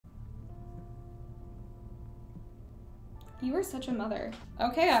You were such a mother.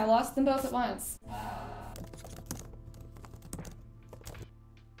 Okay, I lost them both at once.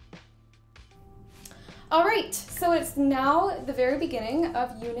 All right, so it's now the very beginning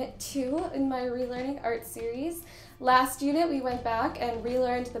of Unit 2 in my Relearning Art series. Last unit, we went back and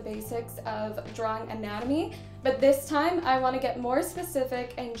relearned the basics of drawing anatomy, but this time I want to get more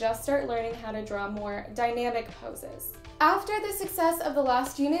specific and just start learning how to draw more dynamic poses. After the success of the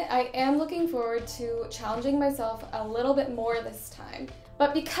last unit, I am looking forward to challenging myself a little bit more this time.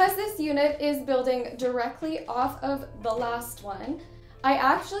 But because this unit is building directly off of the last one, I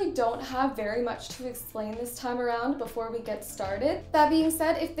actually don't have very much to explain this time around before we get started. That being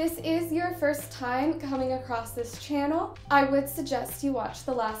said, if this is your first time coming across this channel, I would suggest you watch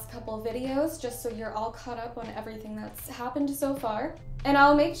the last couple videos just so you're all caught up on everything that's happened so far. And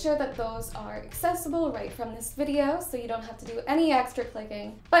I'll make sure that those are accessible right from this video so you don't have to do any extra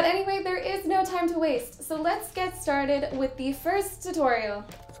clicking. But anyway, there is no time to waste, so let's get started with the first tutorial.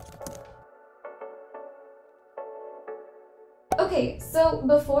 Okay, so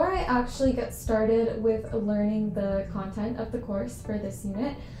before I actually get started with learning the content of the course for this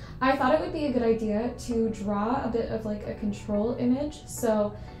unit, I thought it would be a good idea to draw a bit of like a control image.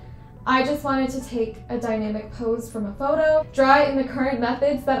 So I just wanted to take a dynamic pose from a photo, draw it in the current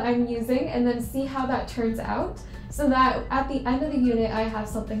methods that I'm using, and then see how that turns out so that at the end of the unit I have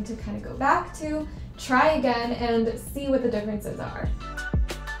something to kind of go back to, try again, and see what the differences are.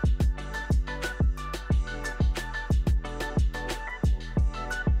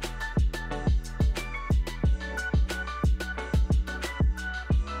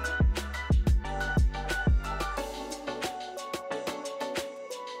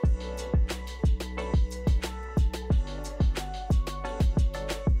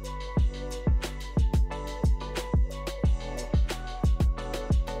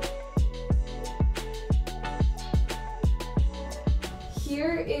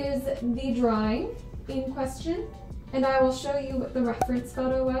 Here is the drawing in question, and I will show you what the reference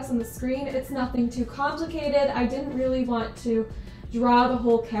photo was on the screen. It's nothing too complicated. I didn't really want to draw the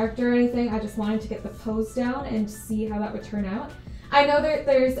whole character or anything. I just wanted to get the pose down and see how that would turn out. I know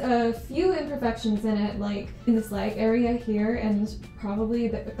there's a few imperfections in it, like in this leg area here and probably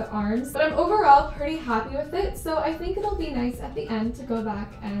the arms, but I'm overall pretty happy with it, so I think it'll be nice at the end to go back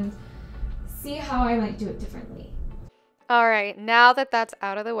and see how I might do it differently. All right, now that that's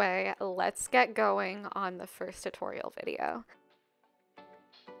out of the way, let's get going on the first tutorial video.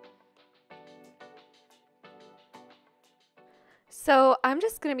 So I'm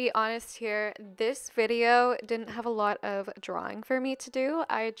just going to be honest here, this video didn't have a lot of drawing for me to do.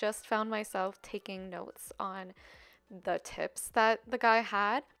 I just found myself taking notes on the tips that the guy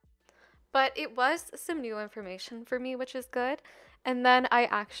had, but it was some new information for me, which is good. And then I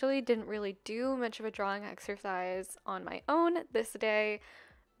actually didn't really do much of a drawing exercise on my own this day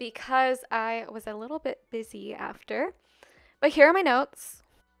because I was a little bit busy after. But here are my notes.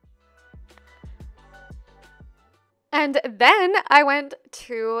 And then I went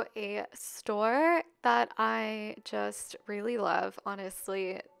to a store that I just really love,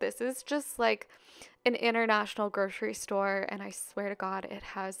 honestly. This is just like an international grocery store, and I swear to God, it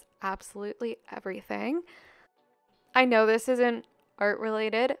has absolutely everything. I know this isn't art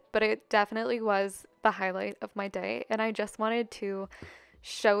related, but it definitely was the highlight of my day, and I just wanted to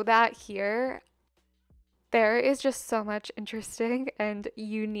show that here. There is just so much interesting and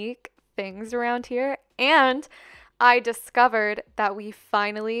unique things around here, and I discovered that we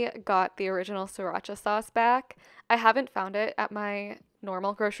finally got the original sriracha sauce back. I haven't found it at my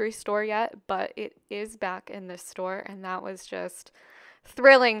normal grocery store yet, but it is back in this store, and that was just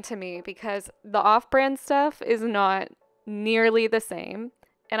thrilling to me because the off-brand stuff is not nearly the same,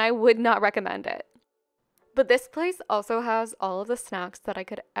 and I would not recommend it. But this place also has all of the snacks that I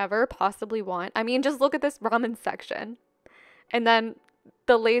could ever possibly want. I mean, just look at this ramen section. And then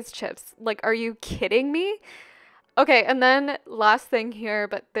the Lay's chips. Like, are you kidding me? Okay, and then last thing here,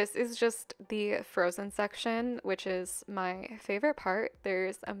 but this is just the frozen section, which is my favorite part.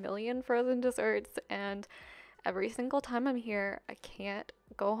 There's a million frozen desserts, and every single time I'm here, I can't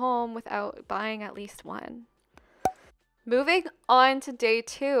go home without buying at least one. Moving on to day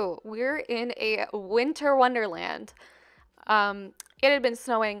 2, we're in a winter wonderland. It had been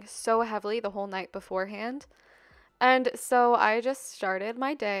snowing so heavily the whole night beforehand, and so I just started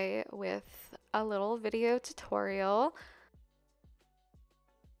my day with a little video tutorial.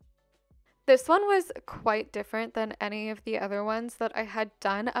 This one was quite different than any of the other ones that I had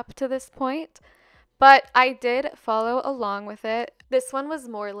done up to this point, but I did follow along with it This one was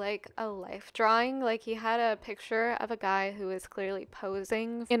more like a life drawing. Like he had a picture of a guy who was clearly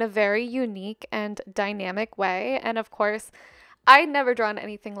posing in a very unique and dynamic way. And of course, I'd never drawn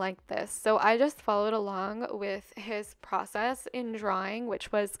anything like this. So I just followed along with his process in drawing,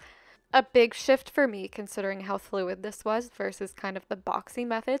 which was a big shift for me considering how fluid this was versus kind of the boxy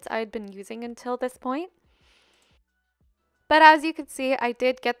methods I'd been using until this point. But as you can see, I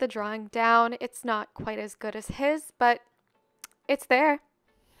did get the drawing down. It's not quite as good as his, but it's there.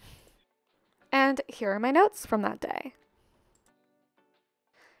 And here are my notes from that day.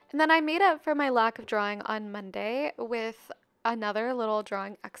 And then I made up for my lack of drawing on Monday with another little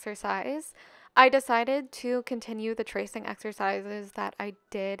drawing exercise. I decided to continue the tracing exercises that I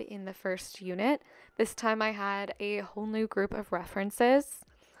did in the first unit. This time I had a whole new group of references.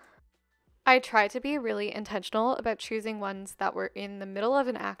 I tried to be really intentional about choosing ones that were in the middle of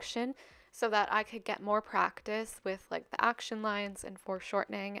an action so that I could get more practice with like the action lines and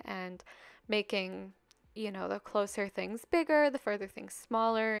foreshortening and making, the closer things bigger, the further things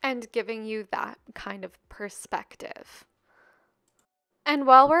smaller, and giving you that kind of perspective. And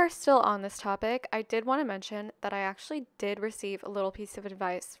while we're still on this topic, I did want to mention that I actually did receive a little piece of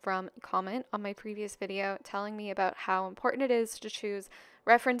advice from a comment on my previous video telling me about how important it is to choose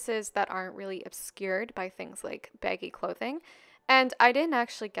references that aren't really obscured by things like baggy clothing. And I didn't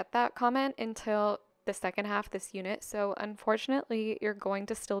actually get that comment until the second half of this unit, so unfortunately you're going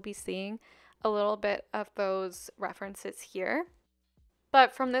to still be seeing a little bit of those references here.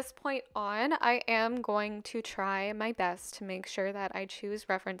 But from this point on, I am going to try my best to make sure that I choose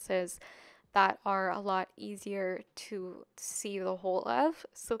references that are a lot easier to see the whole of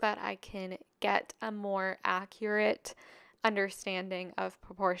so that I can get a more accurate understanding of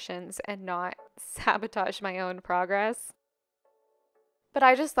proportions and not sabotage my own progress. But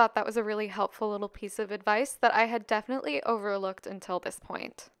I just thought that was a really helpful little piece of advice that I had definitely overlooked until this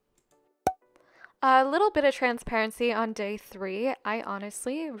point. A little bit of transparency on day 3. I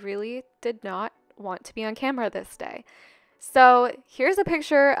honestly really did not want to be on camera this day. So here's a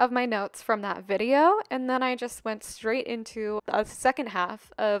picture of my notes from that video, and then I just went straight into the second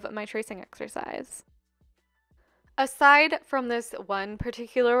half of my tracing exercise. Aside from this one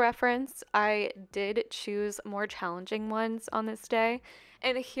particular reference, I did choose more challenging ones on this day.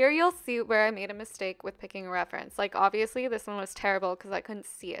 And here you'll see where I made a mistake with picking a reference. Like, obviously, this one was terrible because I couldn't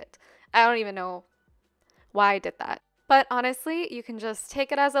see it. I don't even know why I did that. But honestly, you can just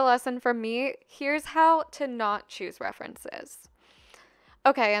take it as a lesson from me. Here's how to not choose references.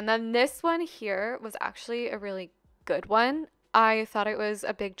 Okay, and then this one here was actually a really good one. I thought it was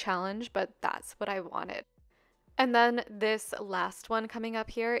a big challenge, but that's what I wanted. And then this last one coming up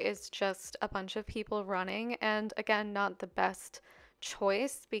here is just a bunch of people running, and again, not the best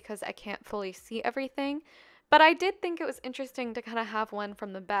choice because I can't fully see everything. But I did think it was interesting to kind of have one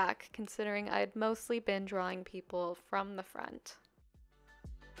from the back, considering I'd mostly been drawing people from the front.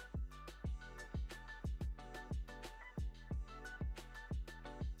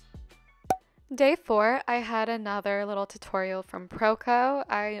 Day 4, I had another little tutorial from Proko.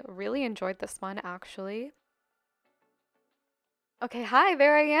 I really enjoyed this one, actually. Okay, hi,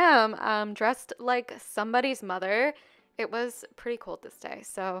 there I am, dressed like somebody's mother. It was pretty cold this day,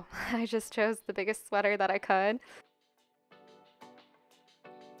 so I just chose the biggest sweater that I could.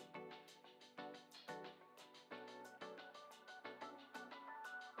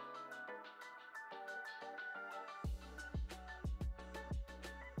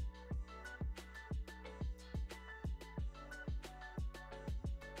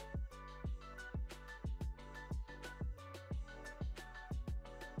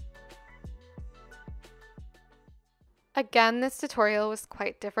 Again, this tutorial was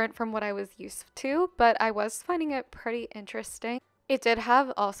quite different from what I was used to, but I was finding it pretty interesting. It did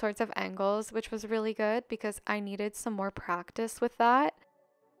have all sorts of angles, which was really good because I needed some more practice with that.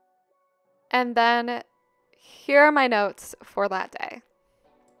 And then here are my notes for that day.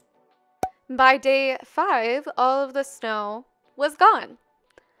 By day 5, all of the snow was gone.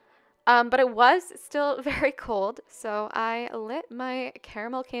 But it was still very cold, so I lit my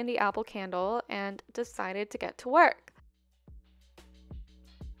caramel candy apple candle and decided to get to work.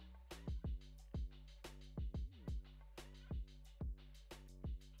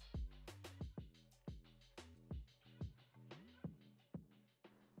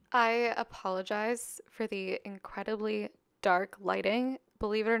 I apologize for the incredibly dark lighting.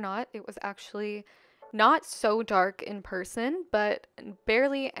 Believe it or not, it was actually not so dark in person, but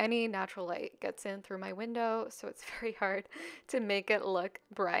barely any natural light gets in through my window, so it's very hard to make it look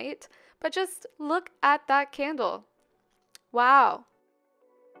bright. But just look at that candle. Wow.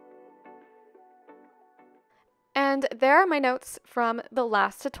 And there are my notes from the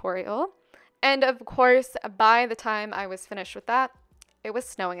last tutorial. And of course, by the time I was finished with that, it was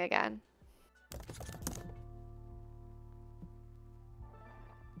snowing again.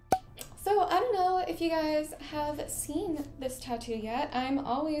 So I don't know if you guys have seen this tattoo yet. I'm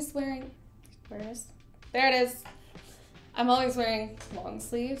always wearing, where it is? There it is. I'm always wearing long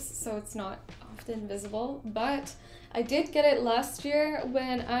sleeves, so it's not often visible, but I did get it last year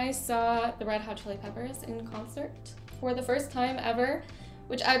when I saw the Red Hot Chili Peppers in concert for the first time ever,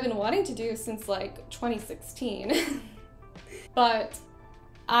 which I've been wanting to do since like 2016. But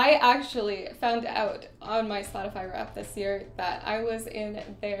I actually found out on my Spotify Wrapped this year that I was in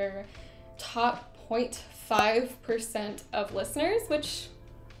their top 0.5% of listeners, which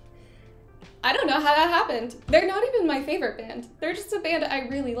I don't know how that happened. They're not even my favorite band. They're just a band I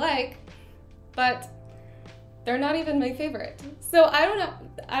really like, but they're not even my favorite. So I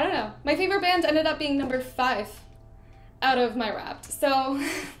don't know. My favorite band ended up being number 5 out of my Wrapped. So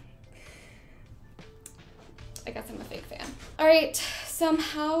I guess I'm a fake fan. All right,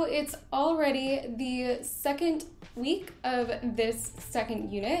 somehow it's already the second week of this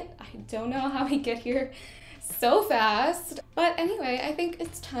second unit. I don't know how we get here so fast, but anyway, I think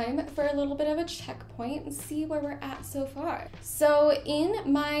it's time for a little bit of a checkpoint and see where we're at so far. So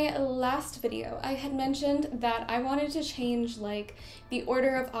in my last video, I had mentioned that I wanted to change like the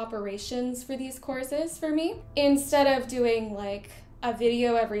order of operations for these courses for me. Instead of doing like a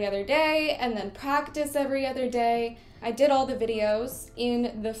video every other day and then practice every other day, I did all the videos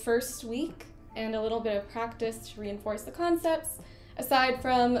in the first week and a little bit of practice to reinforce the concepts, aside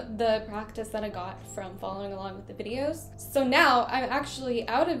from the practice that I got from following along with the videos. So now I'm actually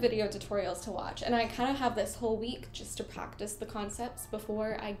out of video tutorials to watch, and I kind of have this whole week just to practice the concepts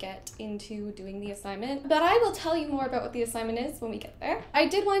before I get into doing the assignment. But I will tell you more about what the assignment is when we get there. I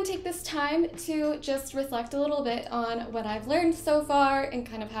did want to take this time to just reflect a little bit on what I've learned so far and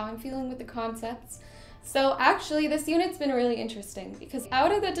kind of how I'm feeling with the concepts. So actually this unit's been really interesting because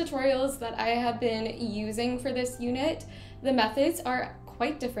out of the tutorials that I have been using for this unit, the methods are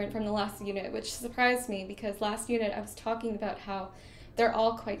quite different from the last unit, which surprised me because last unit I was talking about how they're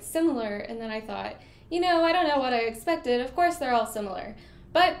all quite similar, and then I thought, you know, I don't know what I expected. Of course they're all similar.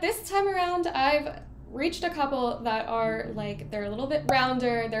 But this time around I've reached a couple that are like, they're a little bit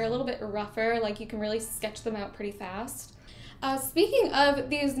rounder, they're a little bit rougher, like you can really sketch them out pretty fast. Speaking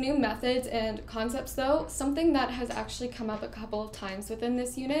of these new methods and concepts though, something that has actually come up a couple of times within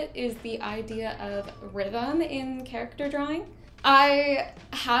this unit is the idea of rhythm in character drawing. I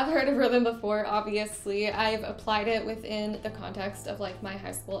have heard of rhythm before, obviously. I've applied it within the context of like my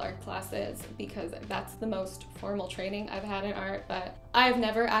high school art classes because that's the most formal training I've had in art, but I've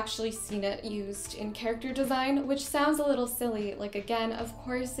never actually seen it used in character design, which sounds a little silly. Like again, of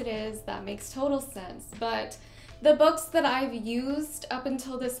course it is, that makes total sense, but the books that I've used up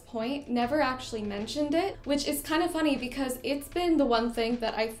until this point never actually mentioned it, which is kind of funny because it's been the one thing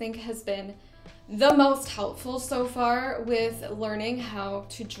that I think has been the most helpful so far with learning how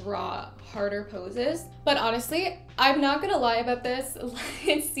to draw harder poses. But honestly, I'm not gonna lie about this.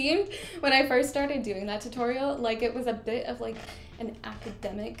 It seemed when I first started doing that tutorial like it was a bit of like an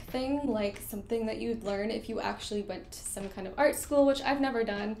academic thing, like something that you'd learn if you actually went to some kind of art school, which I've never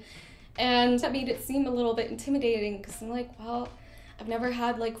done. And that made it seem a little bit intimidating because I'm like, well, I've never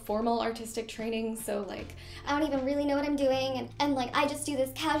had like formal artistic training, so like I don't even really know what I'm doing, and like I just do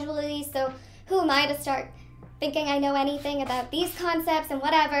this casually, so who am I to start thinking I know anything about these concepts and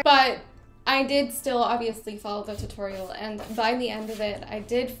whatever. But I did still obviously follow the tutorial, and by the end of it, I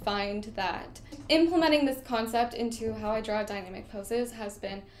did find that implementing this concept into how I draw dynamic poses has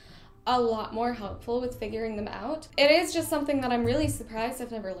been a lot more helpful with figuring them out. It is just something that I'm really surprised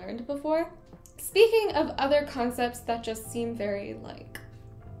I've never learned before. Speaking of other concepts that just seem very like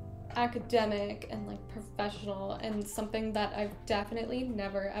academic and like professional and something that I've definitely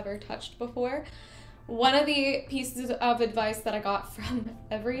never ever touched before, one of the pieces of advice that I got from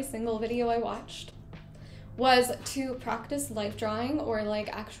every single video I watched was to practice life drawing or like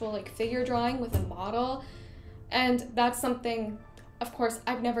actual like figure drawing with a model. And that's something, of course,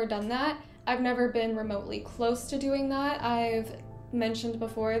 I've never done that. I've never been remotely close to doing that. I've mentioned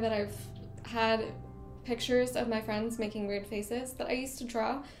before that I've had pictures of my friends making weird faces that I used to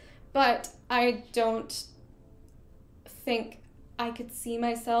draw, but I don't think I could see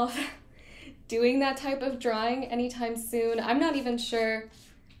myself doing that type of drawing anytime soon. I'm not even sure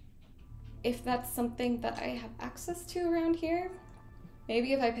if that's something that I have access to around here.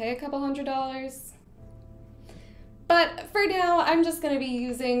 Maybe if I pay a couple $100. But for now, I'm just gonna be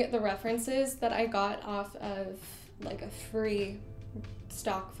using the references that I got off of like a free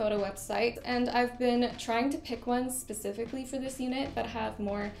stock photo website, and I've been trying to pick ones specifically for this unit that have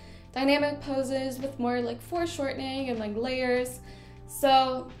more dynamic poses with more like foreshortening and like layers.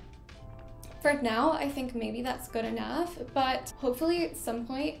 So for now, I think maybe that's good enough, but hopefully at some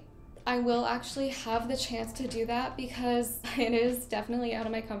point I will actually have the chance to do that, because it is definitely out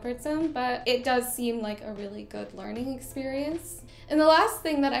of my comfort zone, but it does seem like a really good learning experience. And the last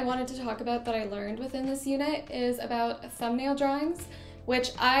thing that I wanted to talk about that I learned within this unit is about thumbnail drawings,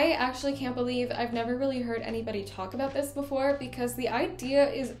 which I actually can't believe I've never really heard anybody talk about this before, because the idea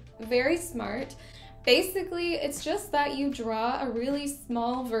is very smart. Basically, it's just that you draw a really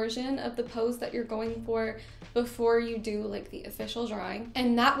small version of the pose that you're going for before you do like the official drawing.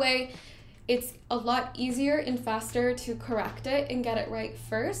 And that way, it's a lot easier and faster to correct it and get it right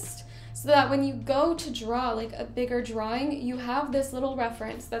first, so that when you go to draw like a bigger drawing, you have this little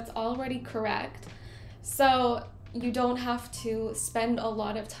reference that's already correct. So you don't have to spend a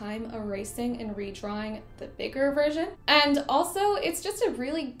lot of time erasing and redrawing the bigger version. And also, it's just a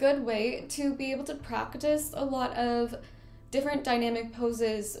really good way to be able to practice a lot of different dynamic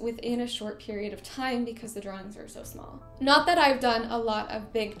poses within a short period of time, because the drawings are so small. Not that I've done a lot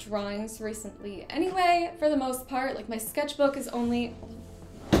of big drawings recently anyway, for the most part. Like my sketchbook is only,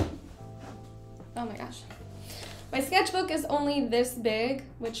 oh my gosh. My sketchbook is only this big,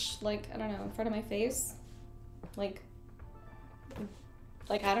 which like, I don't know, in front of my face. Like,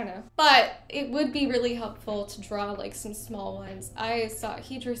 I don't know. But it would be really helpful to draw like some small ones. I saw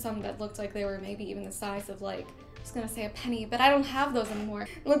he drew some that looked like they were maybe even the size of like, I was gonna say a penny, but I don't have those anymore.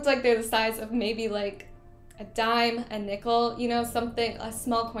 It looked like they're the size of maybe like a dime, a nickel, you know, something, a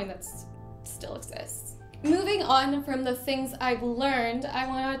small coin that still exists. Moving on from the things I've learned, I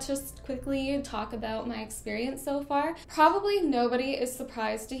want to just quickly talk about my experience so far. Probably nobody is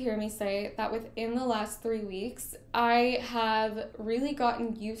surprised to hear me say that within the last 3 weeks, I have really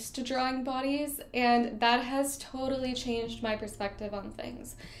gotten used to drawing bodies, and that has totally changed my perspective on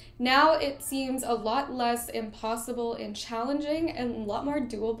things. Now it seems a lot less impossible and challenging and a lot more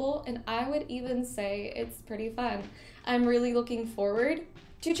doable, and I would even say it's pretty fun. I'm really looking forward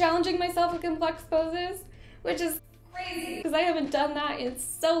to challenging myself with complex poses, which is crazy because I haven't done that in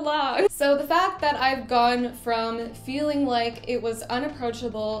so long. So the fact that I've gone from feeling like it was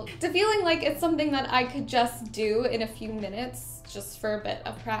unapproachable to feeling like it's something that I could just do in a few minutes just for a bit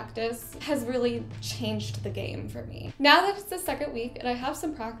of practice has really changed the game for me. Now that it's the second week and I have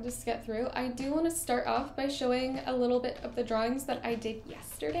some practice to get through, I do want to start off by showing a little bit of the drawings that I did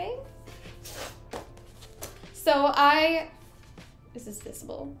yesterday. So is this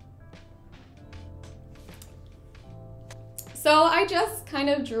visible? So I just kind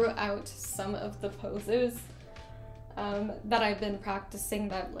of drew out some of the poses that I've been practicing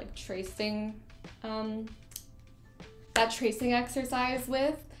that like tracing exercise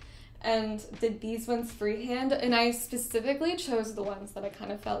with, and did these ones freehand, and I specifically chose the ones that I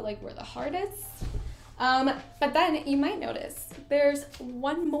kind of felt like were the hardest. But then you might notice there's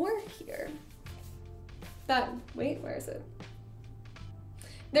one more here where is it?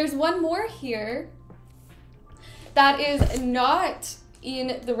 There's one more here that is not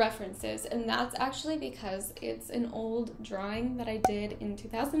in the references, and that's actually because it's an old drawing that I did in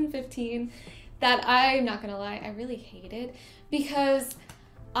 2015 that I'm not gonna lie, I really hated, because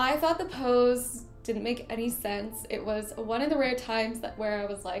I thought the pose didn't make any sense. It was one of the rare times where I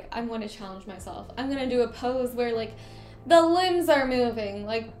was like, I'm gonna challenge myself. I'm gonna do a pose where like the limbs are moving,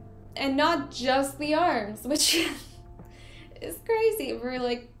 like, and not just the arms, which is crazy for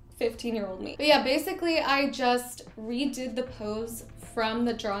like 15-year-old me. But yeah, basically I just redid the pose from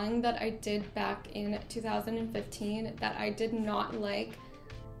the drawing that I did back in 2015 that I did not like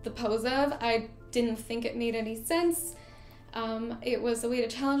the pose of. I didn't think it made any sense. It was a way to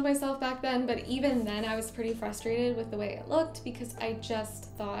challenge myself back then, but even then I was pretty frustrated with the way it looked because I just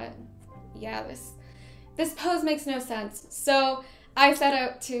thought, yeah, this pose makes no sense. So I set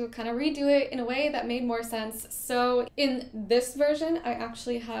out to kind of redo it in a way that made more sense. So in this version, I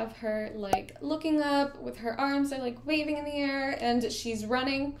actually have her like looking up with her arms are like waving in the air and she's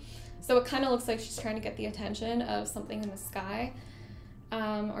running. So it kind of looks like she's trying to get the attention of something in the sky,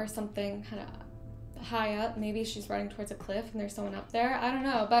 or something kind of high up. Maybe she's running towards a cliff and there's someone up there. I don't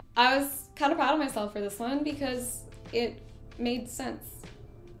know, but I was kind of proud of myself for this one because it made sense.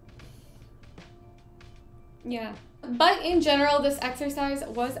 Yeah. But in general, this exercise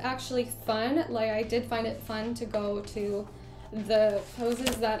was actually fun. Like, I did find it fun to go to the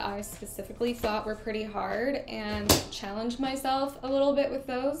poses that I specifically thought were pretty hard and challenge myself a little bit with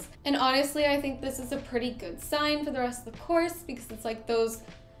those. And honestly, I think this is a pretty good sign for the rest of the course because it's like those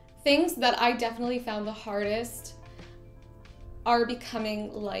things that I definitely found the hardest are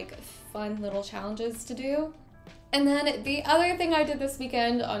becoming like fun little challenges to do. And then the other thing I did this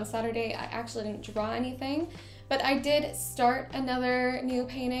weekend on Saturday, I actually didn't draw anything, but I did start another new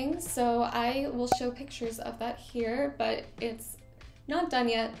painting, so I will show pictures of that here, but it's not done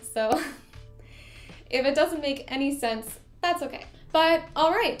yet, so if it doesn't make any sense, that's okay. But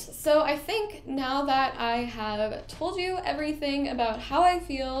all right, so I think now that I have told you everything about how I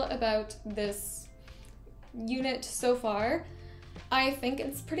feel about this unit so far, I think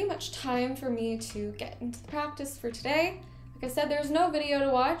it's pretty much time for me to get into the practice for today. Like I said, there's no video to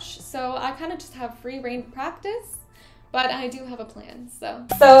watch, so I kind of just have free reign to practice, but I do have a plan, so.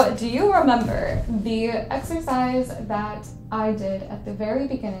 So do you remember the exercise that I did at the very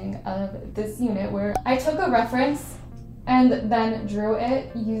beginning of this unit where I took a reference and then drew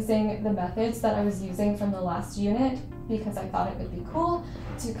it using the methods that I was using from the last unit because I thought it would be cool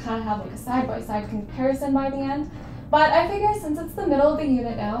to kind of have like a side-by-side comparison by the end. But I figure since it's the middle of the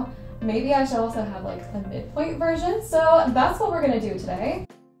unit now, maybe I should also have like a midpoint version. So that's what we're gonna do today.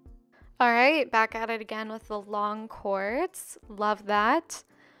 All right, back at it again with the long chords. Love that.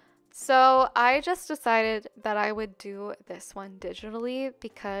 So I just decided that I would do this one digitally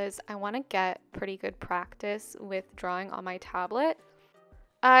because I want to get pretty good practice with drawing on my tablet.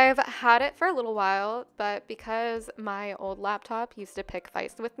 I've had it for a little while, but because my old laptop used to pick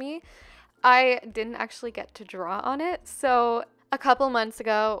fights with me, I didn't actually get to draw on it. So a couple months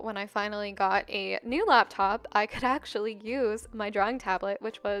ago, when I finally got a new laptop, I could actually use my drawing tablet,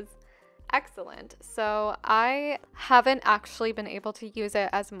 which was excellent. So I haven't actually been able to use it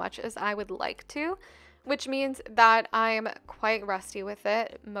as much as I would like to, which means that I'm quite rusty with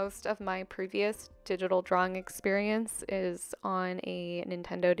it. Most of my previous digital drawing experience is on a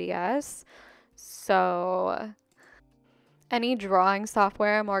Nintendo DS. So any drawing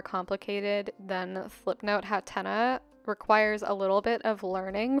software more complicated than Flipnote Hatena requires a little bit of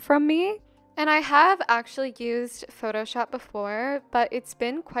learning from me. And I have actually used Photoshop before, but it's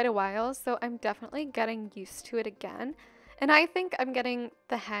been quite a while, so I'm definitely getting used to it again. And I think I'm getting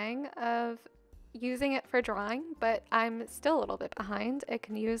the hang of using it for drawing, but I'm still a little bit behind. It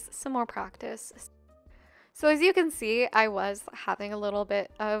can use some more practice. So as you can see, I was having a little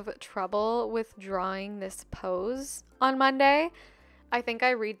bit of trouble with drawing this pose on Monday. I think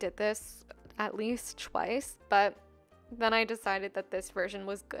I redid this at least twice, but then I decided that this version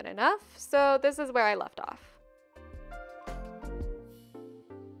was good enough, so this is where I left off.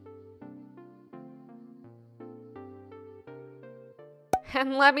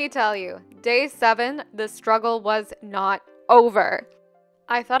 And let me tell you, day 7, the struggle was not over.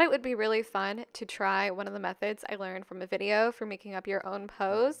 I thought it would be really fun to try one of the methods I learned from a video for making up your own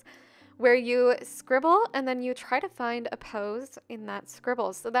pose, where you scribble and then you try to find a pose in that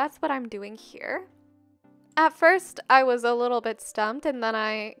scribble. So that's what I'm doing here. At first, I was a little bit stumped, and then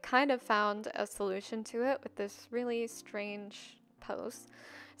I kind of found a solution to it with this really strange pose.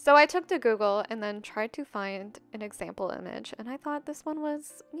 So I took to Google and then tried to find an example image, and I thought this one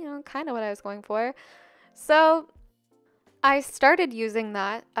was, kind of what I was going for. So I started using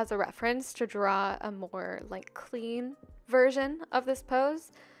that as a reference to draw a more clean version of this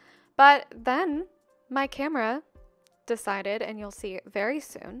pose. But then my camera decided, and you'll see it very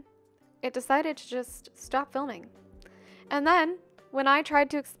soon, it decided to just stop filming. And then when I tried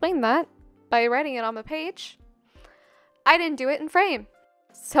to explain that by writing it on the page, I didn't do it in frame.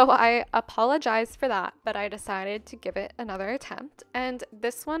 So I apologized for that, but I decided to give it another attempt, and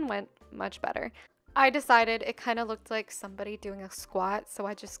this one went much better. I decided it kind of looked like somebody doing a squat, so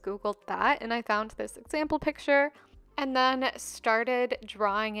I just Googled that and I found this example picture and then started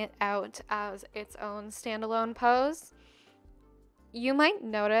drawing it out as its own standalone pose. You might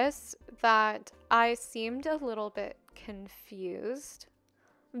notice that I seemed a little bit confused,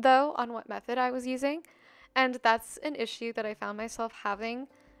 though, on what method I was using, and that's an issue that I found myself having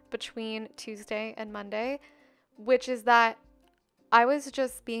between Tuesday and Monday, which is that I was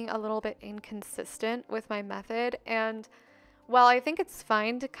just being a little bit inconsistent with my method, and while I think it's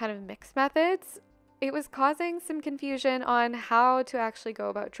fine to kind of mix methods, it was causing some confusion on how to actually go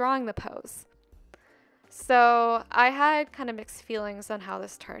about drawing the pose. So I had kind of mixed feelings on how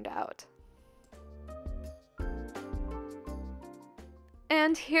this turned out.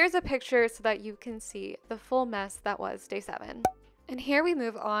 And here's a picture so that you can see the full mess that was day 7. And here we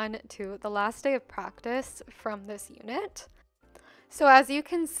move on to the last day of practice from this unit. So as you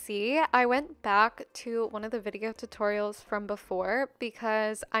can see, I went back to one of the video tutorials from before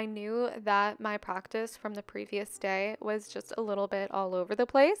because I knew that my practice from the previous day was just a little bit all over the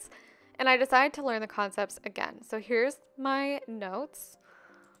place. And I decided to learn the concepts again. So here's my notes.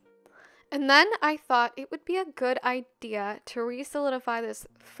 And then I thought it would be a good idea to re-solidify this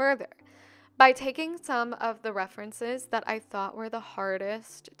further by taking some of the references that I thought were the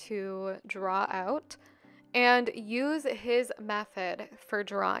hardest to draw out and use his method for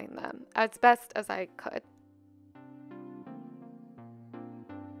drawing them as best as I could.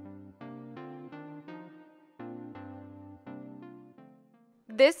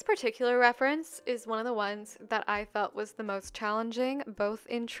 This particular reference is one of the ones that I felt was the most challenging, both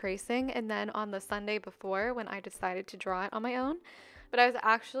in tracing and then on the Sunday before when I decided to draw it on my own. But I was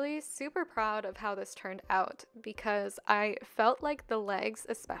actually super proud of how this turned out because I felt like the legs,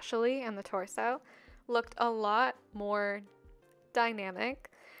 especially, and the torso looked a lot more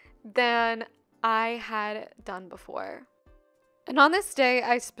dynamic than I had done before. And on this day,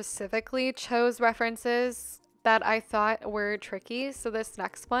 I specifically chose references that I thought were tricky. So this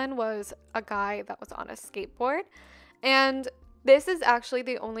next one was a guy that was on a skateboard. And this is actually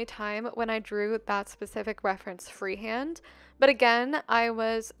the only time when I drew that specific reference freehand. But again, I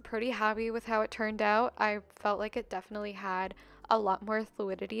was pretty happy with how it turned out. I felt like it definitely had a lot more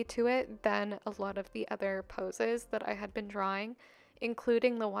fluidity to it than a lot of the other poses that I had been drawing,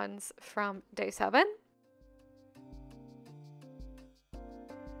 including the ones from day 7.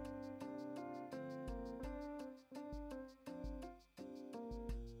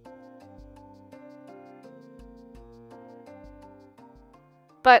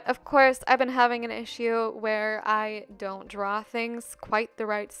 But of course, I've been having an issue where I don't draw things quite the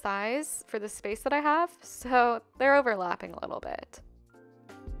right size for the space that I have, so they're overlapping a little bit.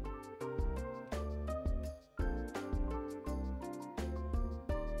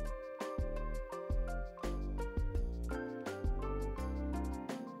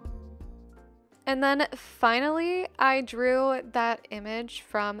 And then finally, I drew that image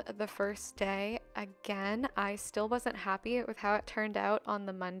from the first day. Again, I still wasn't happy with how it turned out on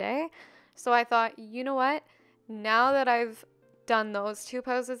the Monday. So I thought, you know what? Now that I've done those 2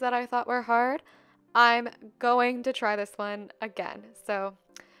 poses that I thought were hard, I'm going to try this one again. So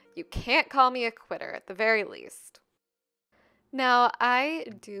you can't call me a quitter at the very least. Now, I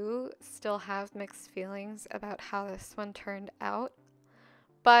do still have mixed feelings about how this one turned out,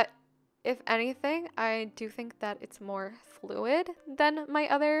 but if anything, I do think that it's more fluid than my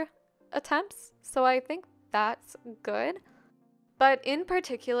other attempts, so I think that's good. But in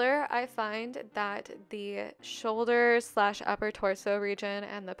particular, I find that the shoulders / upper torso region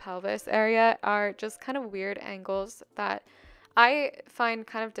and the pelvis area are just kind of weird angles that I find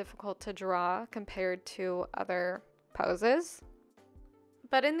kind of difficult to draw compared to other poses.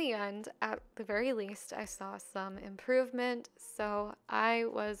 But in the end, at the very least, I saw some improvement, so I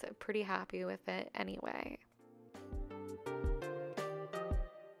was pretty happy with it anyway.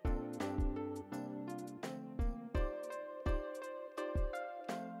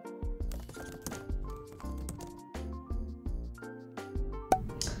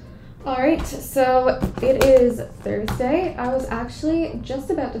 Alright, so it is Thursday. I was actually just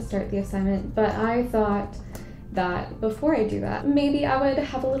about to start the assignment, but I thought that before I do that, maybe I would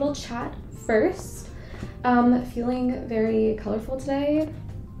have a little chat first. Feeling very colorful today.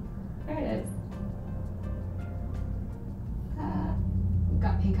 There it is.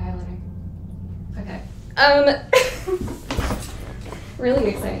 Got pink eyeliner. Okay. Really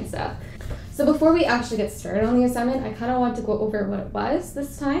exciting stuff. So before we actually get started on the assignment, I kind of want to go over what it was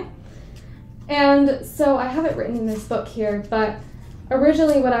this time. And so I have it written in this book here, but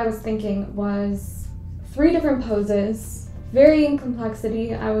originally what I was thinking was 3 different poses, varying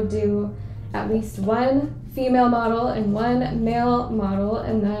complexity. I would do at least 1 female model and 1 male model,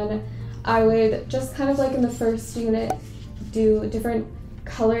 and then I would just kind of like in the first unit do different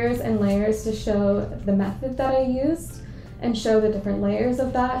colors and layers to show the method that I used and show the different layers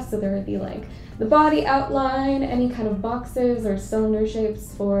of that. So there would be like the body outline, any kind of boxes or cylinder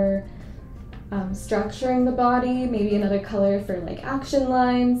shapes for structuring the body, maybe another color for like action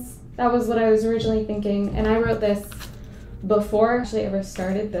lines. That was what I was originally thinking, and I wrote this before I actually ever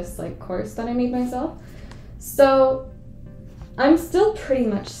started this like course that I made myself. So I'm still pretty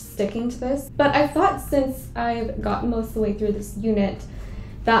much sticking to this, but I thought since I've gotten most of the way through this unit,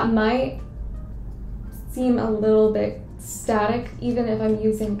 that might seem a little bit static even if I'm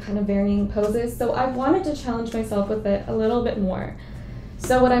using kind of varying poses. So I wanted to challenge myself with it a little bit more.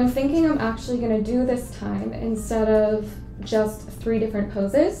 So what I'm thinking I'm actually going to do this time, instead of just 3 different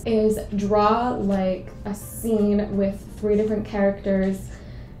poses, is draw like a scene with 3 different characters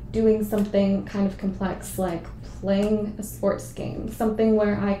doing something kind of complex, like playing a sports game, something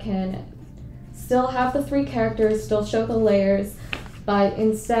where I can still have the 3 characters, still show the layers, but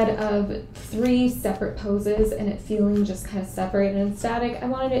instead of 3 separate poses and it feeling just kind of separated and static, I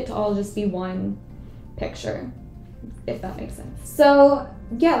wanted it to all just be one picture, if that makes sense. So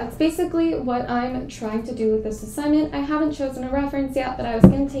yeah, that's basically what I'm trying to do with this assignment. I haven't chosen a reference yet, but I was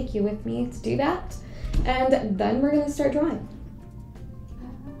going to take you with me to do that, and then we're going to start drawing.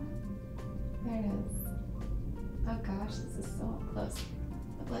 There it is. Oh gosh, this is so up close.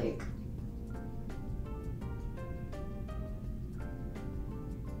 But like,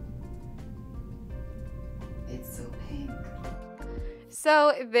 it's so pink.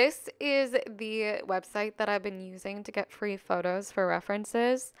 So this is the website that I've been using to get free photos for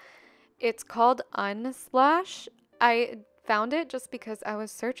references. It's called Unsplash. I found it just because I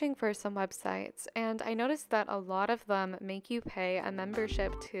was searching for some websites, and I noticed that a lot of them make you pay a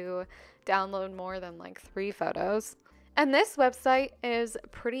membership to download more than like 3 photos. And this website is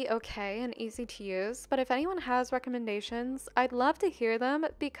pretty okay and easy to use, but if anyone has recommendations, I'd love to hear them,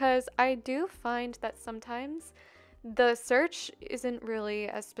 because I do find that sometimes the search isn't really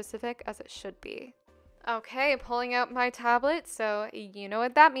as specific as it should be. Okay, pulling out my tablet, so you know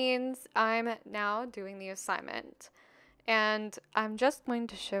what that means. I'm now doing the assignment. And I'm just going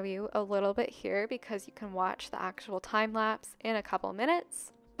to show you a little bit here because you can watch the actual time lapse in a couple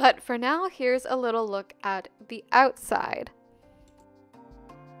minutes. But for now, here's a little look at the outside.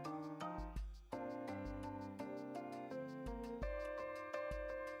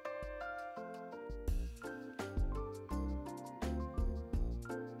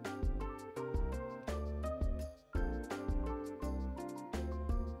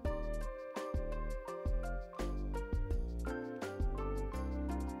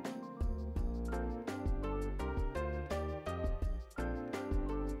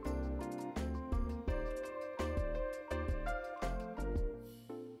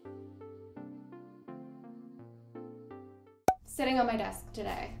 Sitting on my desk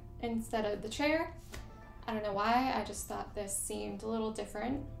today instead of the chair. I don't know why, I just thought this seemed a little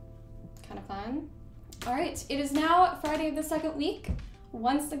different, kind of fun. All right, it is now Friday of the second week.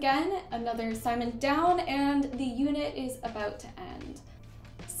 Once again, another assignment down, and the unit is about to end.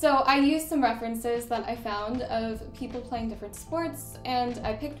 So I used some references that I found of people playing different sports, and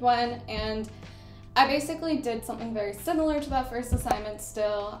I picked one, and I basically did something very similar to that first assignment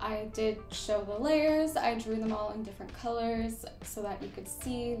still. I did show the layers, I drew them all in different colors so that you could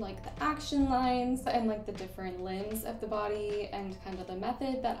see like the action lines and like the different limbs of the body and kind of the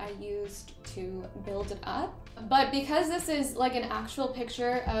method that I used to build it up. But because this is like an actual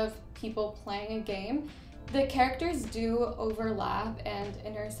picture of people playing a game, the characters do overlap and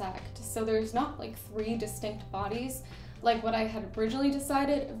intersect. So there's not like 3 distinct bodies like what I had originally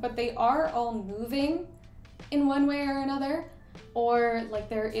decided, but they are all moving in one way or another, or like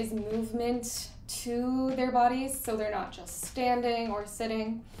there is movement to their bodies, so they're not just standing or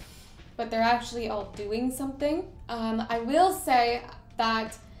sitting, but they're actually all doing something. I will say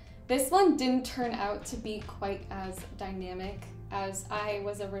that this one didn't turn out to be quite as dynamic as I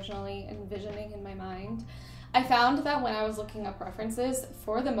was originally envisioning in my mind. I found that when I was looking up references,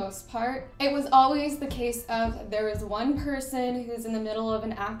 for the most part, it was always the case of there is one person who's in the middle of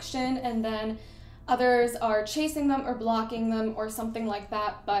an action and then others are chasing them or blocking them or something like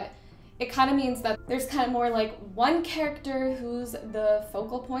that, but it kind of means that there's kind of more like one character who's the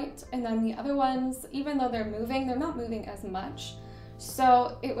focal point, and then the other ones, even though they're moving, they're not moving as much.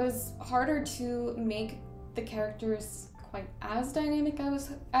 So it was harder to make the characters quite as dynamic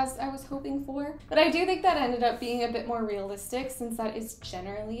as I was hoping for. But I do think that ended up being a bit more realistic, since that is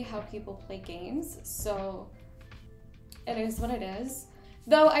generally how people play games, so it is what it is.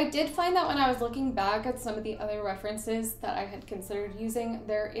 Though I did find that when I was looking back at some of the other references that I had considered using,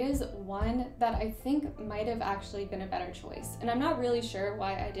 there is one that I think might have actually been a better choice, and I'm not really sure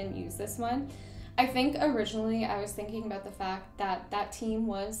why I didn't use this one. I think originally I was thinking about the fact that that team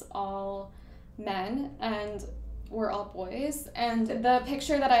was all men and we're all boys, and the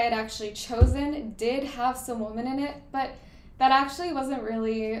picture that I had actually chosen did have some women in it, but that actually wasn't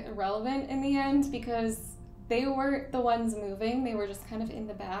really relevant in the end because they weren't the ones moving, they were just kind of in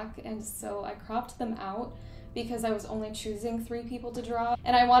the back, and so I cropped them out because I was only choosing 3 people to draw,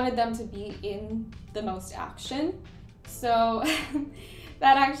 and I wanted them to be in the most action, so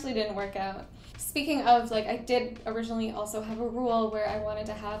that actually didn't work out. Speaking of, like, I did originally also have a rule where I wanted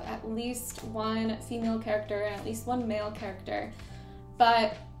to have at least 1 female character and at least 1 male character,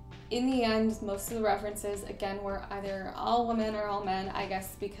 but in the end, most of the references, again, were either all women or all men, I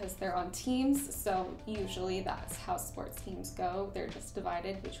guess because they're on teams, so usually that's how sports teams go. They're just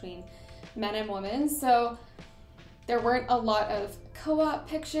divided between men and women, so there weren't a lot of co-op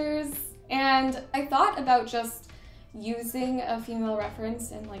pictures, and I thought about just using a female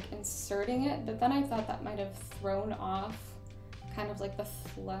reference and like inserting it, but then I thought that might have thrown off kind of like the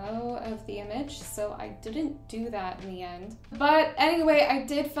flow of the image, so I didn't do that in the end. But anyway, I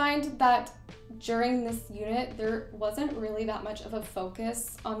did find that during this unit there wasn't really that much of a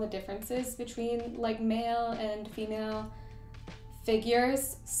focus on the differences between like male and female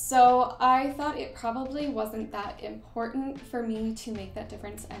figures, so I thought it probably wasn't that important for me to make that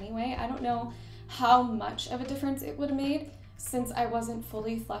difference anyway. I don't know how much of a difference it would have made, since I wasn't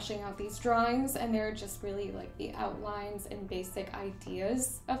fully fleshing out these drawings and they're just really like the outlines and basic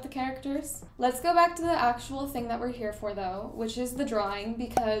ideas of the characters. Let's go back to the actual thing that we're here for though, which is the drawing,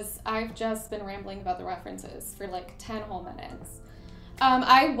 because I've just been rambling about the references for like 10 whole minutes.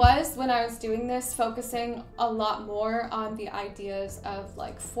 I was, when I was doing this, focusing a lot more on the ideas of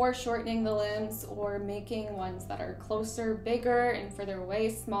like foreshortening the limbs or making ones that are closer, bigger, and further away,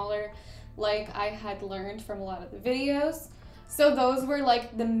 smaller, like I had learned from a lot of the videos. So those were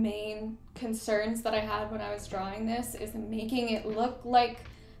like the main concerns that I had when I was drawing this, is making it look like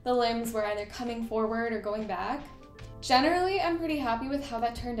the limbs were either coming forward or going back. Generally, I'm pretty happy with how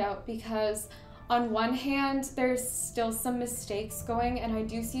that turned out, because on one hand, there's still some mistakes going, and I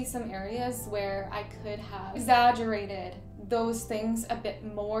do see some areas where I could have exaggerated those things a bit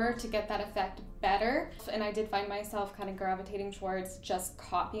more to get that effect better. And I did find myself kind of gravitating towards just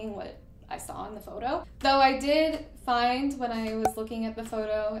copying what I saw in the photo. Though I did find when I was looking at the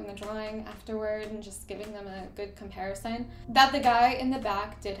photo and the drawing afterward and just giving them a good comparison, that the guy in the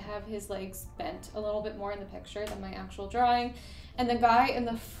back did have his legs bent a little bit more in the picture than my actual drawing. And the guy in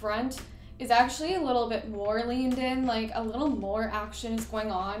the front is actually a little bit more leaned in, like a little more action is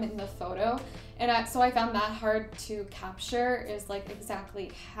going on in the photo. And so I found that hard to capture, is like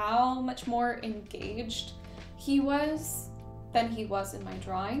exactly how much more engaged he was than he was in my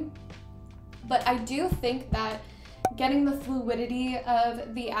drawing. But I do think that getting the fluidity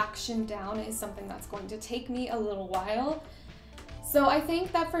of the action down is something that's going to take me a little while. So I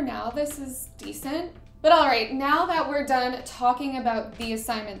think that for now this is decent. But alright, now that we're done talking about the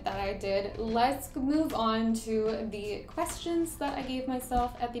assignment that I did, let's move on to the questions that I gave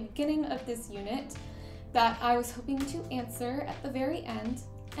myself at the beginning of this unit that I was hoping to answer at the very end.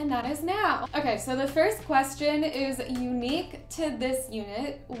 And that is now. Okay, so the first question is unique to this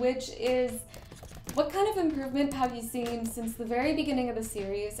unit, which is, what kind of improvement have you seen since the very beginning of the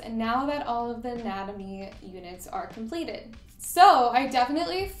series and now that all of the anatomy units are completed? So I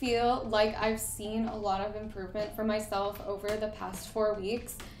definitely feel like I've seen a lot of improvement for myself over the past 4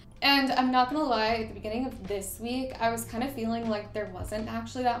 weeks. And I'm not gonna lie, at the beginning of this week, I was kind of feeling like there wasn't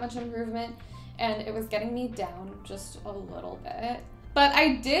actually that much improvement, and it was getting me down just a little bit. But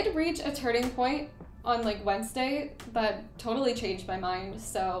I did reach a turning point on like Wednesday that totally changed my mind,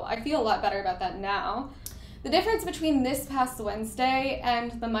 so I feel a lot better about that now. The difference between this past Wednesday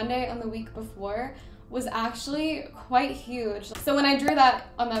and the Monday on the week before was actually quite huge. So when I drew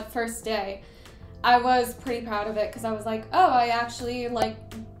that on that first day, I was pretty proud of it, because I was like, oh, I actually like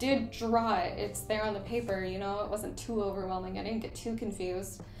did draw it. It's there on the paper, you know, it wasn't too overwhelming. I didn't get too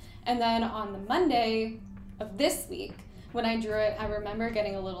confused. And then on the Monday of this week, when I drew it, I remember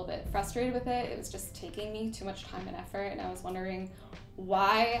getting a little bit frustrated with it. It was just taking me too much time and effort, and I was wondering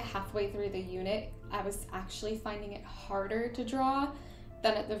why halfway through the unit I was actually finding it harder to draw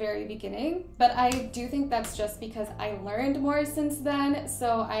than at the very beginning. But I do think that's just because I learned more since then,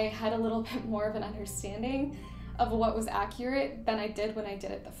 so I had a little bit more of an understanding of what was accurate than I did when I did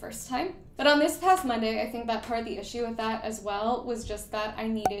it the first time. But on this past Monday, I think that part of the issue with that as well was just that I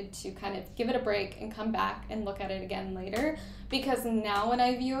needed to kind of give it a break and come back and look at it again later, because now when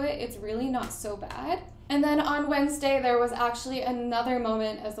I view it, it's really not so bad. And then on Wednesday, there was actually another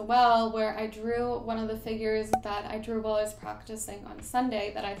moment as well where I drew one of the figures that I drew while I was practicing on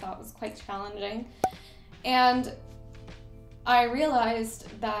Sunday that I thought was quite challenging. And I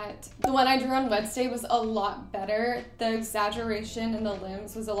realized that the one I drew on Wednesday was a lot better. The exaggeration in the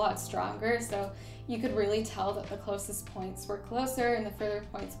limbs was a lot stronger, so you could really tell that the closest points were closer and the further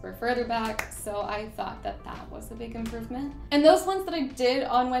points were further back, so I thought that that was a big improvement. And those ones that I did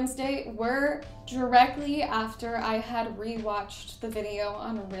on Wednesday were directly after I had rewatched the video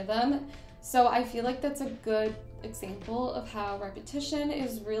on rhythm, so I feel like that's a good example of how repetition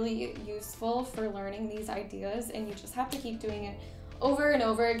is really useful for learning these ideas, and you just have to keep doing it over and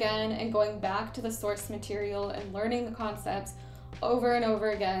over again and going back to the source material and learning the concepts over and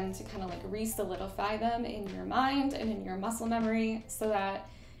over again to kind of like re-solidify them in your mind and in your muscle memory so that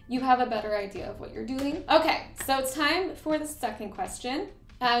you have a better idea of what you're doing. Okay, so it's time for the second question.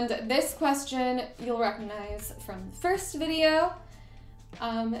 And this question you'll recognize from the first video,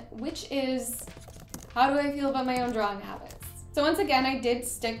 which is, How do I feel about my own drawing habits? So once again, I did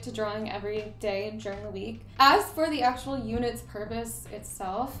stick to drawing every day during the week. As for the actual unit's purpose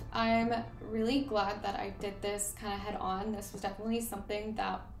itself, I'm really glad that I did this kind of head on. This was definitely something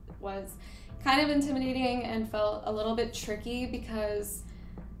that was kind of intimidating and felt a little bit tricky because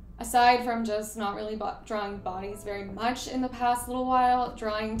aside from just not really drawing bodies very much in the past little while,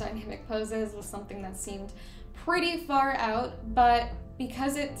 drawing dynamic poses was something that seemed pretty far out, but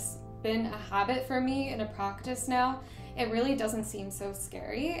because it's been a habit for me and a practice now, it really doesn't seem so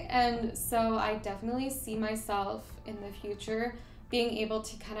scary. And so I definitely see myself in the future being able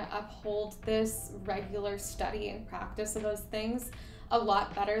to kind of uphold this regular study and practice of those things a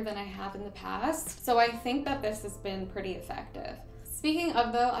lot better than I have in the past. So I think that this has been pretty effective. Speaking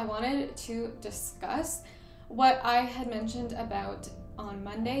of though, I wanted to discuss what I had mentioned about on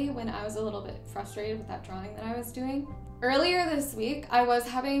Monday when I was a little bit frustrated with that drawing that I was doing. Earlier this week, I was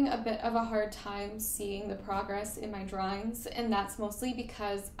having a bit of a hard time seeing the progress in my drawings, and that's mostly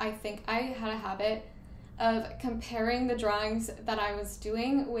because I think I had a habit of comparing the drawings that I was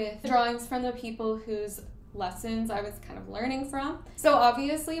doing with drawings from the people whose lessons I was kind of learning from. So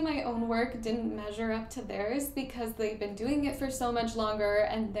obviously my own work didn't measure up to theirs because they've been doing it for so much longer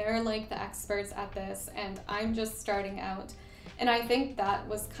and they're like the experts at this and I'm just starting out. And I think that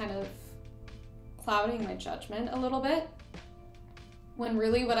was kind of clouding my judgment a little bit, when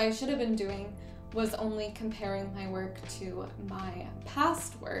really what I should have been doing was only comparing my work to my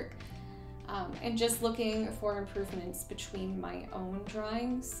past work and just looking for improvements between my own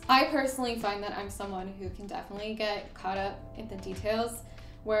drawings. I personally find that I'm someone who can definitely get caught up in the details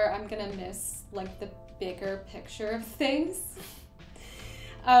where I'm gonna miss like the bigger picture of things,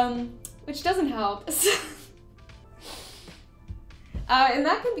 which doesn't help. And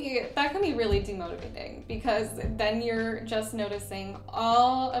that can be really demotivating because then you're just noticing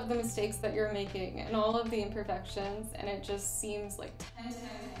all of the mistakes that you're making and all of the imperfections, and it just seems like 10 times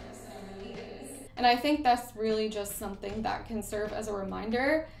worse than it really is. And I think that's really just something that can serve as a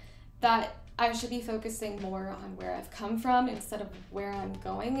reminder that I should be focusing more on where I've come from instead of where I'm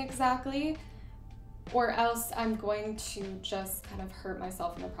going exactly, or else I'm going to just kind of hurt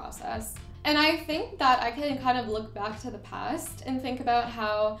myself in the process. And I think that I can kind of look back to the past and think about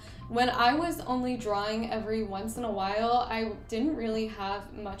how when I was only drawing every once in a while, I didn't really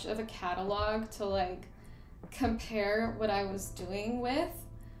have much of a catalog to like compare what I was doing with.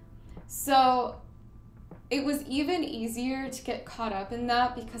 So it was even easier to get caught up in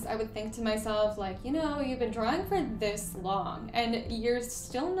that because I would think to myself like, you know, you've been drawing for this long and you're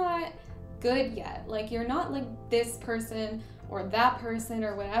still not good yet. Like you're not like this person or that person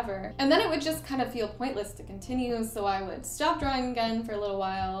or whatever. And then it would just kind of feel pointless to continue, so I would stop drawing again for a little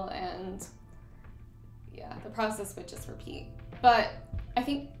while and yeah, the process would just repeat. But I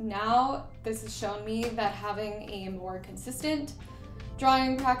think now this has shown me that having a more consistent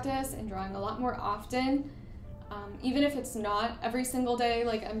drawing practice and drawing a lot more often, even if it's not every single day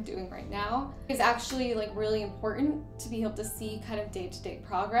like I'm doing right now, is actually like really important to be able to see kind of day-to-day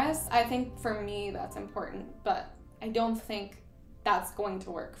progress. I think for me that's important, but I don't think that's going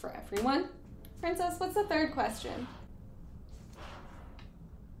to work for everyone. Princess, what's the third question?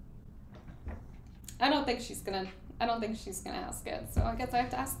 I don't think she's gonna ask it, so I guess I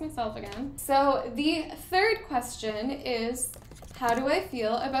have to ask myself again. So the third question is, how do I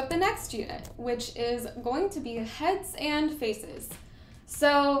feel about the next unit, which is going to be heads and faces.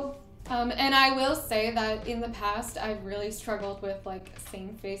 So, and I will say that in the past, I've really struggled with like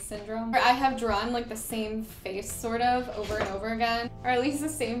same face syndrome. I have drawn like the same face sort of over and over again, or at least the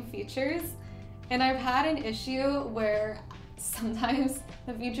same features. And I've had an issue where sometimes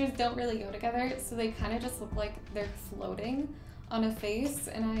the features don't really go together, so they kind of just look like they're floating on a face,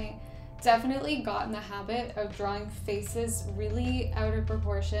 and I definitely got in the habit of drawing faces really out of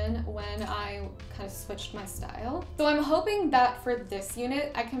proportion when I kind of switched my style. So I'm hoping that for this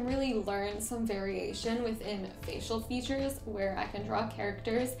unit, I can really learn some variation within facial features where I can draw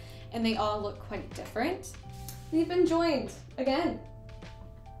characters and they all look quite different. We've been joined again.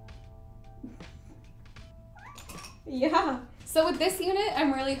 Yeah. So with this unit,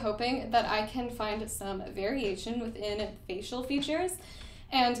 I'm really hoping that I can find some variation within facial features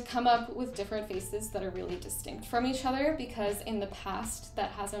and come up with different faces that are really distinct from each other, because in the past that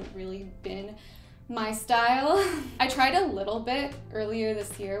hasn't really been my style. I tried a little bit earlier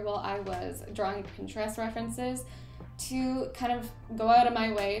this year while I was drawing Pinterest references to kind of go out of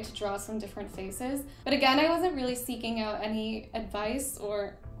my way to draw some different faces. But again, I wasn't really seeking out any advice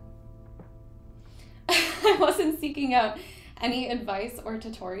or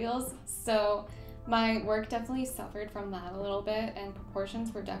tutorials, so my work definitely suffered from that a little bit, and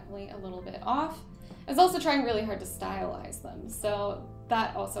proportions were definitely a little bit off. I was also trying really hard to stylize them, so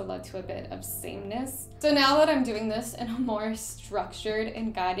that also led to a bit of sameness. So now that I'm doing this in a more structured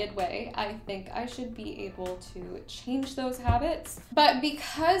and guided way, I think I should be able to change those habits. But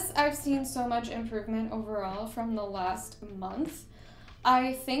because I've seen so much improvement overall from the last month,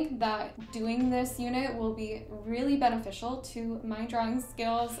 I think that doing this unit will be really beneficial to my drawing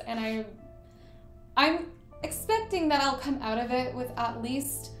skills, and I'm expecting that I'll come out of it with at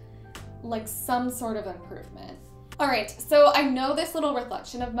least like some sort of improvement. All right, so I know this little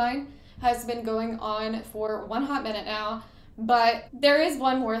reflection of mine has been going on for one hot minute now, but there is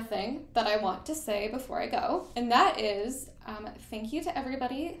one more thing that I want to say before I go, and that is thank you to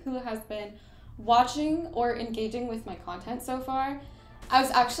everybody who has been watching or engaging with my content so far. I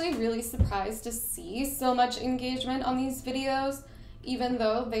was actually really surprised to see so much engagement on these videos, even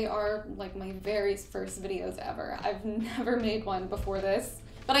though they are like my very first videos ever. I've never made one before this.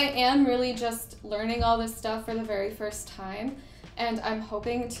 But I am really just learning all this stuff for the very first time, and I'm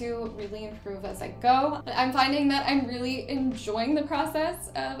hoping to really improve as I go. I'm finding that I'm really enjoying the process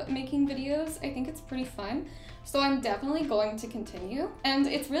of making videos. I think it's pretty fun, so I'm definitely going to continue. And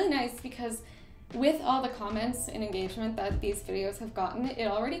it's really nice because with all the comments and engagement that these videos have gotten, it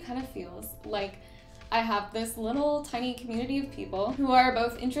already kind of feels like I have this little tiny community of people who are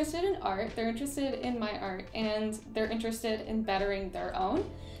both interested in art, they're interested in my art, and they're interested in bettering their own.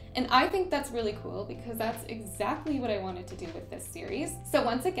 And I think that's really cool because that's exactly what I wanted to do with this series. So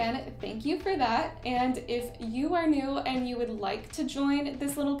once again, thank you for that. And if you are new and you would like to join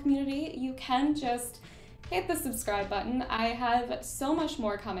this little community, you can just hit the subscribe button. I have so much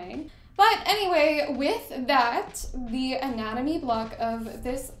more coming. But anyway, with that, the anatomy block of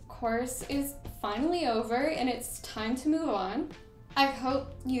this course is finally over and it's time to move on. I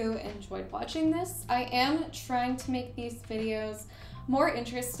hope you enjoyed watching this. I am trying to make these videos more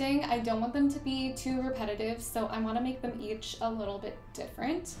interesting. I don't want them to be too repetitive, so I want to make them each a little bit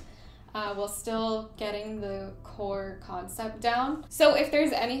different while still getting the core concept down. So if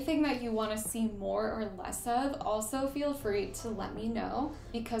there's anything that you want to see more or less of, also feel free to let me know,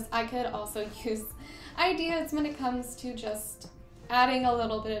 because I could also use ideas when it comes to just adding a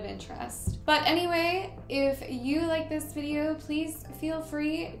little bit of interest. But anyway, if you like this video, please feel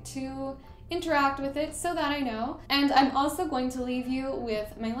free to interact with it so that I know. And I'm also going to leave you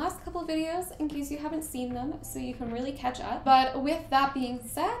with my last couple videos in case you haven't seen them, so you can really catch up. But with that being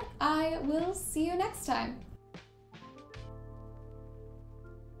said, I will see you next time.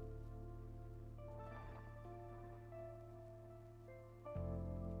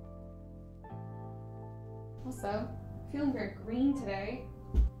 Also, feeling very green today.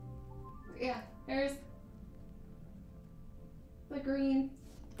 Yeah, there's the green.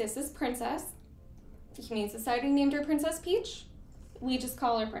 This is Princess. Humane Society named her Princess Peach. We just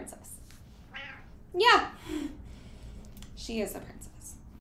call her Princess. Yeah, she is a princess.